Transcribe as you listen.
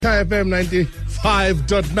FM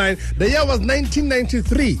 95.9. The year was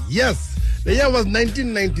 1993. Yes, the year was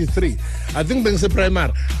 1993. I think being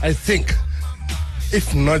primary. I think.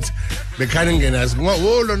 If not, the canning as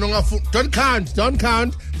don't count.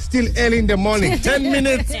 Still early in the morning. 10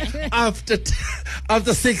 minutes after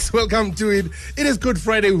 6. Welcome to it. It is Good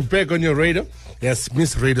Friday. We're back on your radio. Yes,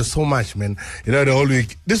 miss radio so much, man. You know, the whole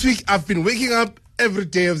week. This week I've been waking up every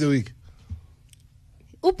day of the week.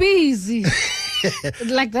 Busy.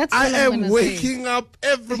 Like that's I am waking up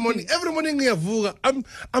every morning. Every morning I'm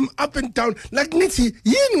up and down. Like Nitsi,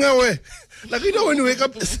 like you know when you wake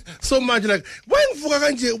up so much, like why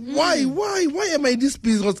am I this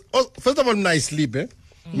busy? First of all, I sleep, eh?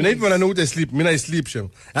 Even when I know what I sleep, I sleep.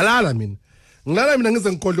 Alala mean.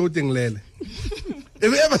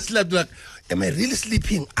 If you ever slept like, am I really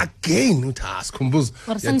sleeping again?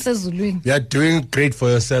 You're doing great for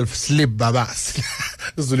yourself. Sleep, Baba.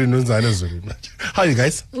 How are you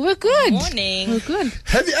guys? We're good. Morning. We're good.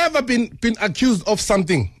 Have you ever been accused of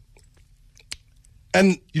something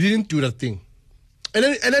and you didn't do that thing? And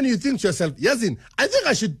then you think to yourself, Yazin, I think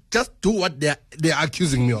I should just do what they're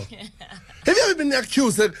accusing me of. Have you ever been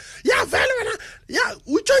accused that,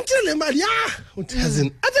 we don't tell him,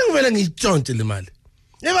 Yazin, I think we're going to tell him.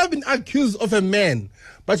 Never been accused of a man,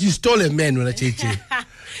 but you stole a man when I check you.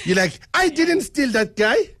 You're like, I didn't steal that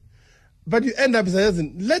guy, but you end up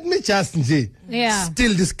saying, let me just steal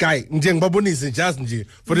this guy for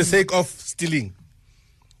the sake of stealing.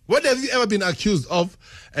 What have you ever been accused of,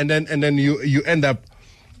 and then you end up,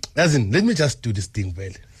 as in, let me just do this thing,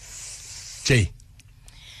 well. Jay.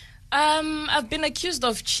 I've been accused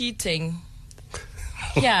of cheating.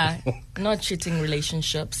 Yeah, not cheating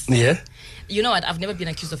relationships. Yeah. You know what? I've never been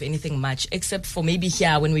accused of anything much, except for maybe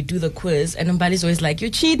here when we do the quiz, and nobody's always like, "You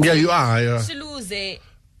cheating." Yeah, you are. Yeah.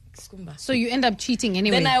 So you end up cheating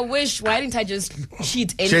anyway. Then I wish, why didn't I just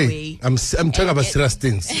cheat anyway? Jay, I'm talking about serious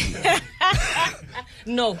things.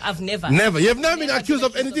 No, I've never. Never. You have never been accused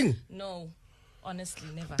of anything. No, honestly,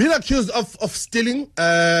 never. Been accused of stealing.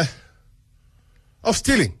 Of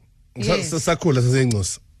stealing. Yes.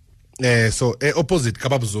 So opposite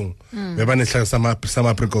kababuzung bebane sama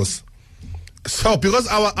apricot. So because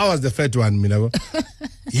I was the fat one,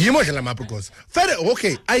 yimo dlela apricot.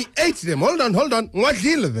 Okay, I ate them. Hold on.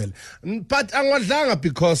 Ngodlile vele. But angodlanga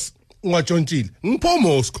because ngwatshontshile. Ngipho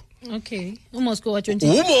Moscow. Okay. Umoscow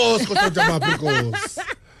watshontshile. Umoscow tjama apricot.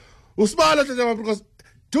 Usibala tjama apricot.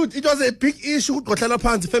 Dude, it was a big issue. Gotlala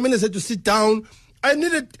phansi. Feminists had to sit down. I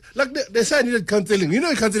needed, like they say I needed counseling. You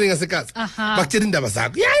know counseling as a cat. Bakutshela indaba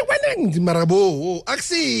zakho. Yeah, wena marabo.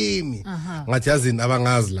 Akusimi. Ngathi yazini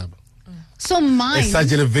abangazi laba. So mine.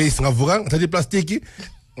 Esajele vase ngavuka ngathatha iplastiki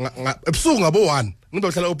ebusuku ngabo 1.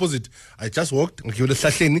 Ngizohlala opposite. I just walked ngiyole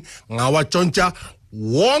ehlahleni ngawatshontsha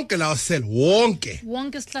wonke lawo cell wonke.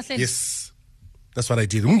 Wonke esihlahleni. Yes. That's what I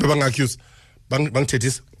did. Umbe bangaccuse.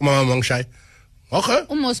 Bangithethisa umama mangishaya. Okay.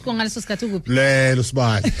 Umoscow ngaleso sikhathi ukuphi? Lelo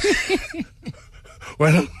sibali.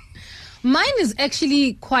 Well, mine is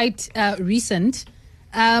actually quite recent.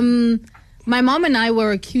 My mom and I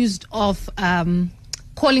were accused of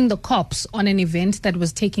calling the cops on an event that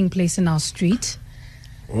was taking place in our street.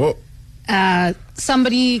 Oh.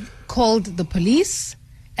 Somebody called the police,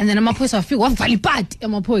 and then amaphoyisa afika wavala ipati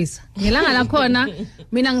amaphoyisa. Ngelanga lakhona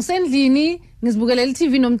mina ngisendlini ngizibukela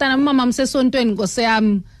iTV nomntana mama msesontweni Nkosi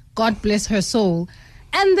yami, God bless her soul.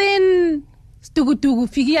 And then stukutuku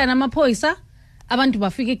fikia namaphoyisa. Abantu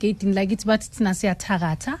bafike egate like it's bathi thina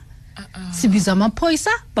siyathakatha sibiza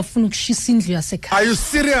amaphoyisa bafuna ukushisa indlu yasekhaya. Are you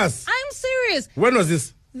serious? I'm serious. When was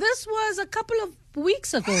this? This was a couple of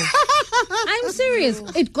weeks ago. I'm serious.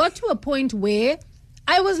 It got to a point where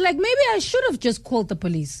I was like, maybe I should have just called the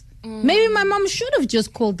police. Maybe my mom should have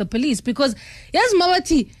just called the police because yes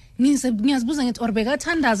mawati ngiyazibuza ngithi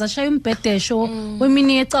orbekathandaza shaya umbhedesho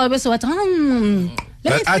wemini ecawa bese wathi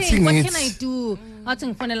let me think, what can I do?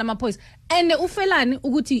 And ufelani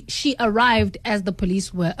ukuthi she arrived as the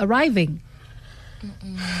police were arriving.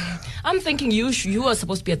 I'm thinking you were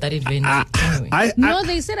supposed to be at that event. No,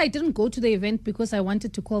 they said I didn't go to the event because I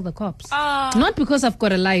wanted to call the cops. Not because I've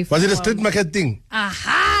got a life. Was it a street market thing?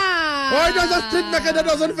 Aha! Oh, it was a street market that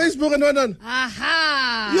was on Facebook and on.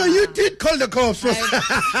 Aha! You did call the cops.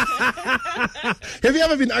 Have you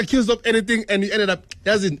ever been accused of anything and you ended up,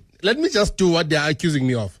 let me just do what they're accusing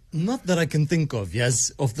me of? Not that I can think of,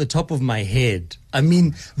 yes, off the top of my head. I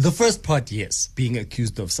mean, the first part, yes, being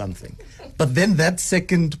accused of something. But then that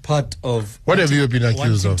second part of... What have you been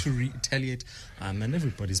accused of? To retaliate. And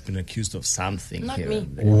everybody's been accused of something. Not here me.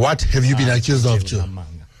 What have you been accused of, Joe?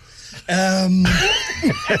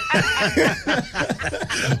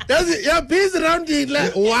 You're busy around it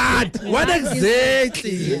like what? What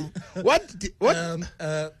exactly? What?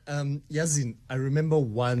 Yazin, I remember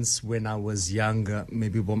once when I was younger,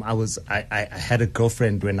 maybe I had a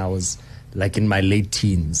girlfriend when I was like in my late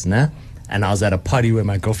teens, nah? And I was at a party where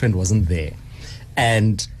my girlfriend wasn't there.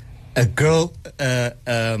 And a girl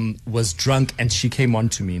was drunk and she came on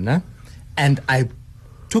to me, nah? And I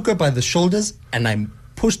took her by the shoulders and I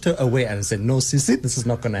pushed her away and I said, no, sissy, this is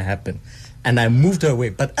not going to happen. And I moved her away.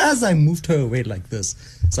 But as I moved her away like this,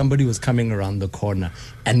 somebody was coming around the corner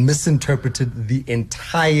and misinterpreted the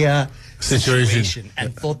entire situation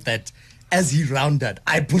and thought that as he rounded,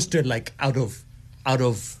 I pushed her like out of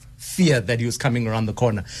fear that he was coming around the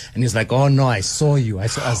corner. And he's like, oh no, I saw you. I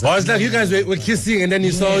was it's like you guys were kissing and then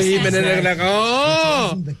you saw him and then they're like, oh. That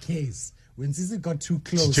wasn't the case. When Sisi got too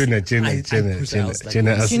close, Gina, I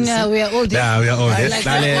we are all yeah, we are all I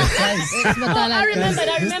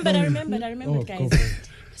remember, guys.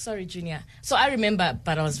 Sorry, Junior. So I remember,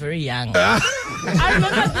 but I was very young. I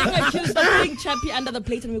remember being accused of being chappy under the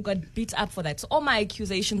plate and we got beat up for that. So all my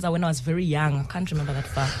accusations are when I was very young. I can't remember that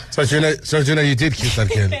far. So Junior, you did kiss that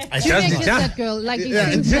girl. Junior kissed that girl. Like you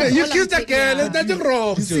kissed that girl. There's nothing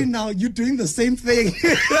wrong. You see, now you're doing the same thing.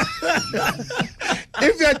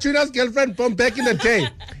 If you're Junior's girlfriend from back in the day,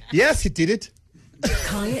 yes, he did it.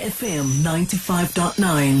 Kaya FM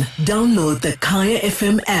 95.9. Download the Kaya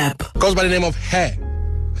FM app. Goes by the name of Hair.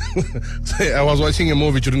 I was watching a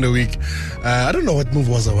movie during the week. I don't know what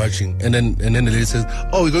movie was I watching. And then the lady says,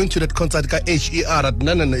 oh, we're going to that concert, H-E-R.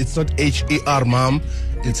 No, it's not H-E-R, mom.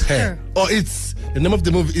 It's Hair. Oh, the name of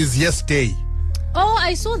the movie is Yes Day. Oh,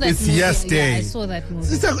 I saw that it's movie. Yes Day. Yeah, I saw that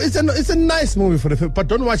movie. It's a nice movie for the film, but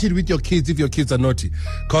don't watch it with your kids if your kids are naughty,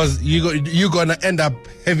 because you're gonna end up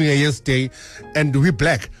having a yes day, and we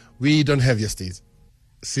black, we don't have yes days.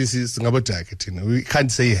 We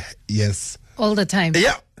can't say yes all the time.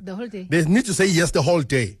 Yeah, the whole day. They need to say yes the whole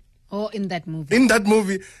day. Oh, in that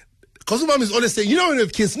movie. Because mom is always saying, when you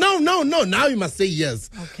have kids, no, now you must say yes.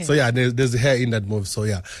 Okay. So yeah, there's Hair in that movie. So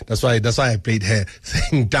yeah, that's why I played Hair,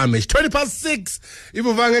 saying damage. 6:20. If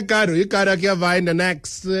you find a car, you can in the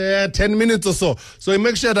next 10 minutes or so. So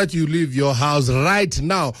make sure that you leave your house right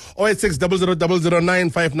now.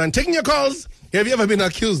 086-00000959. Taking your calls. Have you ever been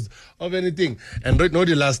accused of anything? And right now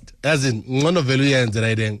the last, as in, one of Veluya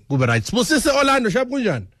right then. Go right. Spusise Orlando,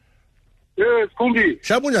 Shapunjan. Yes, Kumbi.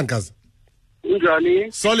 Shapunjan, Kaz. Unjani?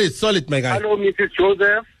 Solid, my guy. Hello, Mrs.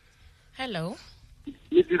 Joseph. Hello.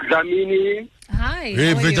 Mrs. Dlamini. Hi.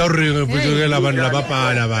 Hey, Peter Ring,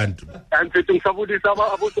 abantu. And Peter Sabudisa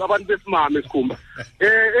abantu besimame sikhumba.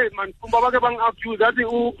 Man, kumba bake bang accuse athi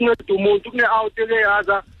ukunceda umuntu kune out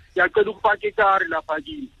eyaza yacela ukupaka ikari lapha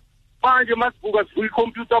kini. Manje masibuka sivula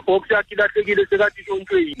computer box yakhe ilahlekile sekathi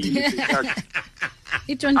intshontshe yini.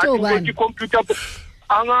 Intshontshe ubani? Computer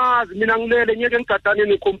angazi mina ngilele ngeke ngigadane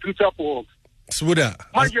ne-computer box. Sibuda.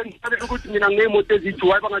 Manje ngicela ukuthi mina nginemoto ezithi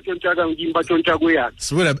waye bangatshontsha ngimba tshontsha kweyakhe.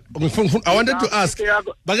 Sibuda, I wanted to ask,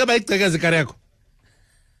 bake bayigcekeza ikari yakho?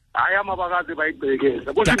 Hayi amabakazi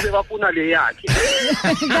bayigcekeza. Kodwa nje bafuna le yakhe.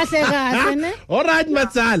 Kahle ne? All right,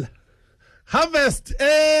 Matsala. Harvest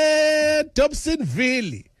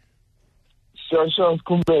Dobsonville. Sure,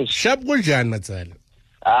 Kumbesh. Shap kunjani Matsala?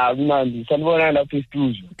 Mnandi, sanibona lapha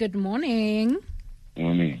e-studio. Good morning.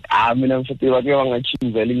 Mina mfati wake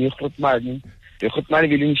wangachimvela ngikhotmani. Ngikhotmani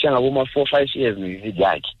ngilingisha ngabo 4-5 years ngivideo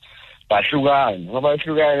yakhe. Bahlukana, ngoba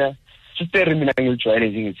bahlukana. Sister mina ngijwayele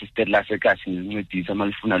njengesister lasekhaya ngizincedisa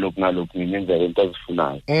malifuna lokhu ngalokhu ngiyenza into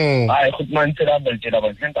azifunayo. Hayi khotmani selamba litshela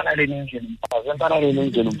abantu sentana leni indlela umfazi, sentana leni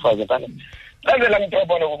indlela umfazi, sentana. Lazela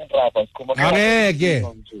ngitobona kumtrapa sikhoma. Angeke.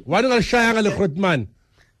 Wani ngashaya ngale khotmani?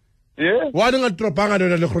 Yeah. Wani ngadropanga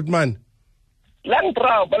lona le khotmani?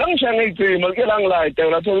 Langtrapa, langishaya ngicima, like langilayita,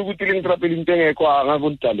 lathola ukuthi lingtrapa lintengekho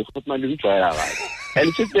ngakundala khotmani ngijwayela kahle.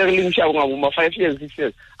 And sister lingishaya ngabo 5 years 6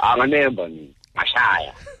 years. Anganemba ngini.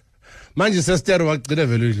 Mashaya. Manje sister wagcina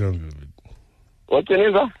vele nje.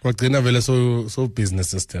 Wagcina vele so business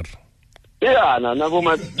sister. Yeah, nabo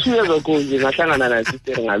ma 2 years ago nje ngahlangana naye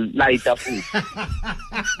sister ngalayita futhi.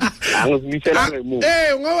 Angizibisela ngemuva.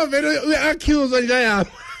 Ngoba vele uyaccuse nje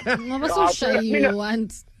yapha. Ngoba soshayiwe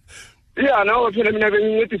once. Yeah, nawe phela mina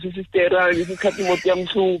bengincedisa sister ngesikhathi imoto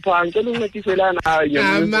yamhlupha ngicela uncindiselana nayo.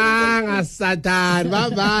 Amanga Satan,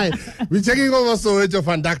 bye. We checking over Soweto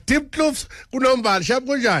Van Dak. Tip Kloof kunombali shap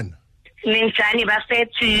kunjani? Ninjani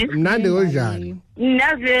bafethi? Mnandi kunjani?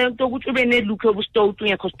 Naze ukuthi ube nelook yobustolt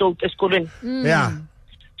ungekho stolt esikolweni. Yeah.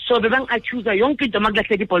 So bebang-accuse yonke into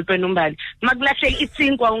makulahleka iballpen umbali. Makulahleka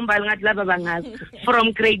itsinkwa umbali ngathi laba bangazi.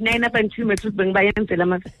 From grade 9 up until matric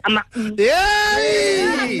bengibayenzela ama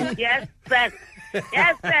Yay! Yes, sir.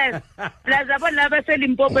 Yes, sir. Plaza bona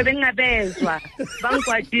baselimpopo bengingabezwa.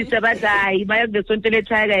 Bangigwadise bathi hayi bayokulesontele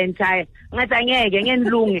eTiger and Tire. Ngathi angeke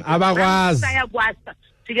ngenilunge. Abakwazi. Sayakwasa.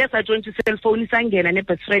 Sike satshontsha i-cellphone isangena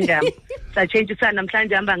ne-best friend yami. Satshentshisana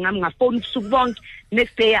namhlanje hamba ngami ngafona ubusuku bonke.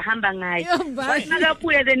 Next day ahamba ngayo.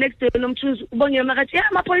 Nakabuye the next day nomthuzi ubonge makathi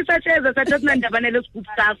amaphoyisa acheza sathi asinandaba nale scoop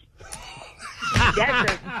stuff. Yes,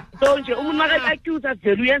 sir. So nje umuntu makathi-accuse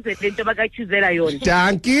vele uyenze lento bakaccusela yona.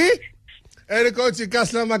 Dankie. And coach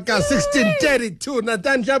Kasla Maka 1632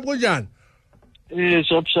 Nathan Sharp kunjani?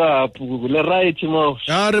 Sharp le right mo.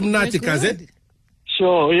 Ari mnathi kaze.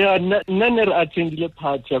 So yeah, none attended the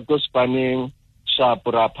party of Gospaning Sharp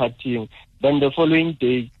ra partying. Then the following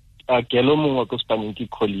day, Gelomo Gospaning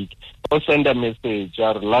colleague send a message.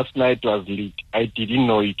 Last night was leaked. I didn't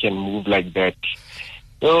know you can move like that.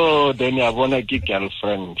 Oh, then I wanna get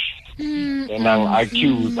girlfriend. And I'm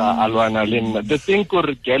accused Alwana Lena. The thing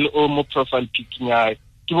called girl omo profile picking eye.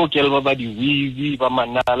 Kibo girl about the weavy,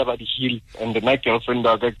 manala about the heel, and the night girlfriend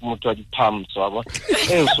dog motor the palm. So I was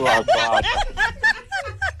so I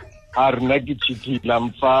our negative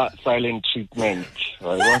lamfa silent treatment.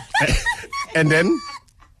 And then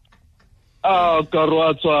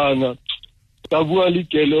Karwatswana Kabuali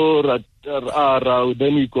Kelo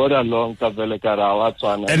then we got along and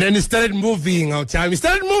then you started moving out time. You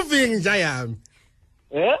started moving, Jayam.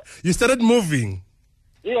 Eh? You started moving.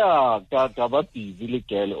 Yeah, Kabati, Billy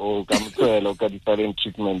Kel, or Kamquel, or different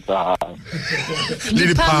treatment.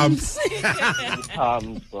 Little pumps.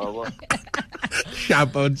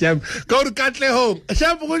 Sharp out jam. Go to Catley home.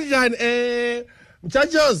 Sharp Gunjan,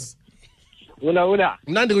 Muchachos. Ula.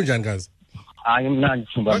 Nandi Gunjan, guys. I am not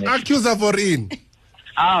accuser for in.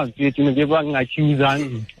 Ngithi ngeke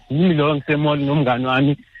ngachuzani yilo ngisemoli nomngane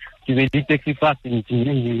wami ngibe taxi fast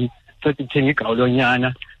ngithi futhi thenga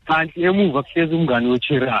igawulonyana kanti emuva kuhlezi umngane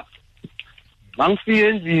weChira mangifike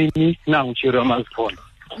endlini na uChira masikhona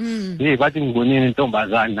bathi ngibonene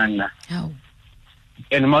intombazana nani na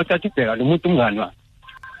and mawuthatha ibheka lo muntu umngane wami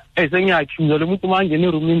sengiyachuza lo muntu manje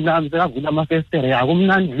nerumini lami sekavula amafestere yako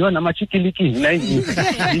mnandi yona amachikilikini la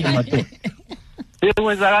endlini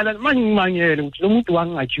Wenzakala manje ngimangele ukuthi lo muntu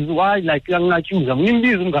wangachuza why like angachuza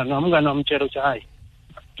ngimbiza umngane wami Chero chayi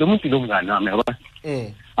lo muntu lo mngane wami yaba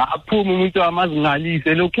aphuma umuntu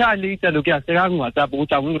wamazingalise lokuyalita lokuyaseka ku WhatsApp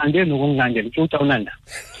ukuthi akungandele nokungilandela ukuthi awunanda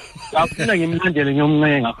afuna ngimlandele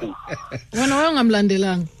ngiyomncenga futhi wena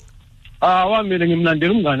wayengamlandelanga wamele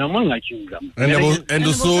ngimlandela umngane wami angachuza and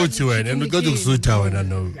usuthi wena and uqeda ukusutha wena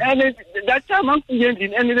no and that time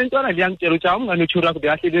angiyendini and lentwana liyangitshela ukuthi umngane uChura kube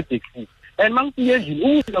yahlele eTaxi and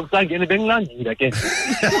mangiyendini uza kusangena bengilandile ke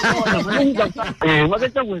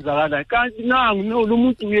makethe kwenzakala kanti nangu no lo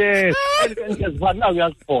muntu uye ngiyazivana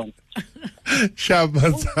uyasipona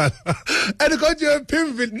Shabazala. And got you a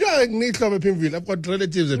Pimville. No, Nihlobe Pimville. I've got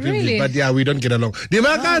relatives at Pimville, really? But yeah, we don't get along.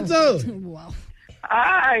 Dimakato. Wow.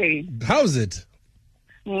 Hi. How's it?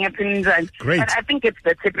 Great. But I think it's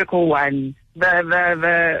the typical one.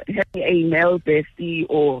 The having a male bestie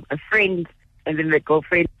or a friend, and then the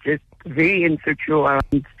girlfriend just very insecure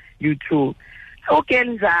around you two. Okay,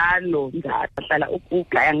 njalo ngihlala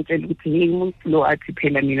ukugaya ngitshela ukuthi hey umuntu lo athi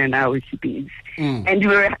phela mina nawe sibhizi. And we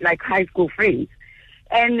were like high school friends.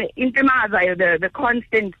 And in the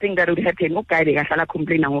constant thing that would happen, okay, ngahlala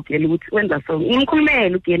complain ngokuyela ukuthi wenza so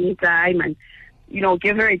ngimkhulumela ukuyena ukuthi hayi man, you know,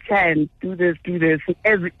 give her a chance, do this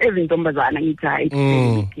ezintombazana ngithi hayi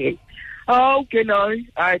okay. Okay, no,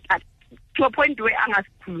 to a point where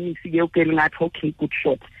angasikhulumisi ke okay ngathi okay good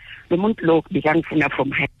shot. Lo muntu lo bekangifuna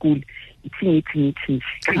from high school. Ithi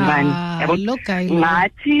kanjani yabo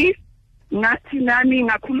ngathi nami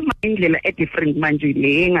ngakhuluma indlela different manje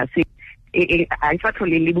le engase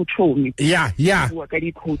ayisatholele buchomi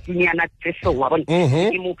wakadi khothinyana tseso wabona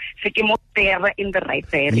sekimo terra in the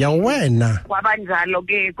right area ya wena kwabanjalo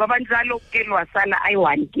ke lwasala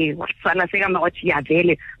i1 ke wasala sekama wathi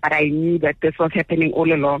yavele, but I knew that this was happening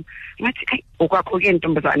all along. Ngathi okwakho ke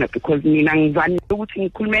ntombazana because mina ngizani ukuthi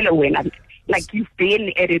ngikhulumele wena like you've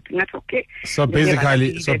been at it. That's okay. So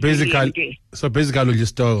basically you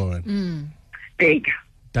store man. Big.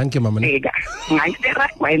 Thank you, Mama. Big. Nice to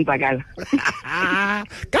wenzakala.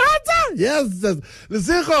 Kata. Yes.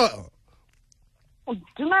 Lisigo.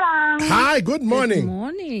 Hi, good morning. Good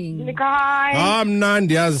morning. Hi. I'm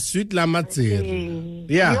Nandi as sweet lamatsiri.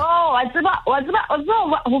 Yeah. Yo, what's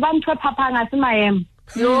about who want to papa ngasimayem.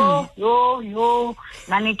 yo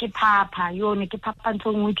na ne ke papa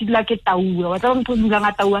ntho ngwe ke dula ke taua wa tsa ntho dula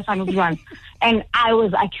nga taua sana bjwana and I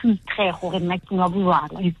was accused gore nna ke nwa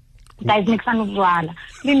bjwana guys make sana bjwana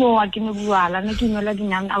le no wa ke nwa bjwana ne ke nwa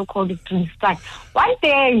dinyang alcoholic drinks but one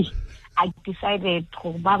day I decided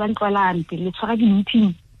go ba bantwala nte le tshwara di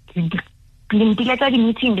meeting le tsa di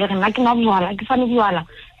meeting le nna ke nwa bjwana ke sana bjwana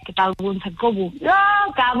ke tla go ntsha go bo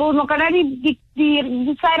ka bo no kana di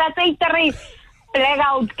side at 3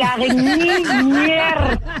 blackout ka re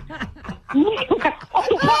near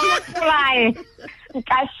fly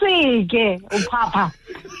ka seke o papa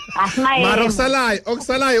asmae Mara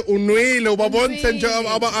oxalai unwile ubabonse nje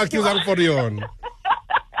aba-accusang for yona.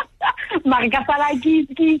 mara ka sala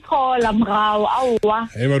ki khola mrao awa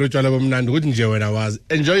Hey marutshwala bomnandi ukuthi nje wena wazi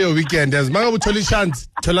enjoy your weekend as manga uthola ichance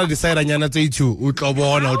thola decide nyana tse 2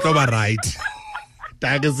 utlobona utloba right.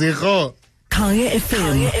 Take sikho Kaya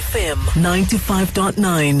FM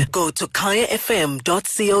 95.9. Go to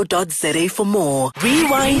kayafm.co.za for more.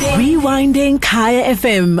 Rewinding Kaya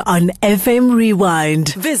FM on FM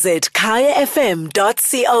Rewind. Visit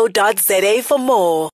kayafm.co.za for more.